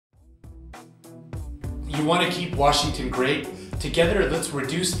You want to keep Washington great? Together, let's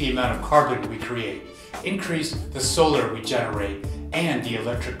reduce the amount of carbon we create, increase the solar we generate, and the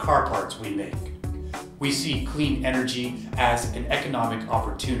electric car parts we make. We see clean energy as an economic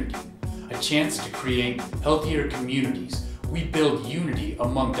opportunity, a chance to create healthier communities. We build unity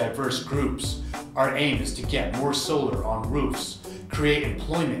among diverse groups. Our aim is to get more solar on roofs, create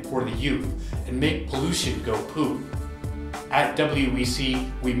employment for the youth, and make pollution go poof. At WEC,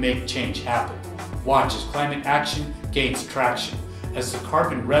 we make change happen. Watch as climate action gains traction. As the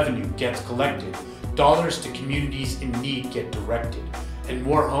carbon revenue gets collected, dollars to communities in need get directed, and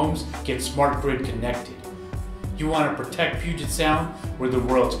more homes get smart grid connected. You want to protect Puget Sound, where the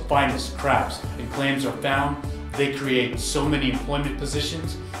world's finest crabs and clams are found. They create so many employment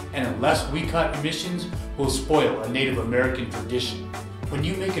positions, and unless we cut emissions, we'll spoil a Native American tradition. When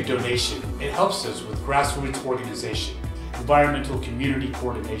you make a donation, it helps us with grassroots organization, environmental community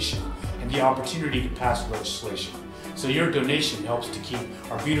coordination, and the opportunity to pass legislation. So your donation helps to keep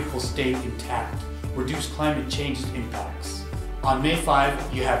our beautiful state intact, reduce climate change's impacts. On May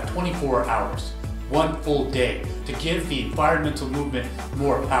 5, you have 24 hours, one full day, to give the environmental movement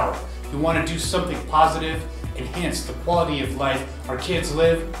more power. You want to do something positive, enhance the quality of life our kids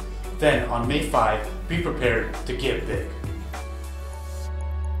live? Then on May 5, be prepared to give big.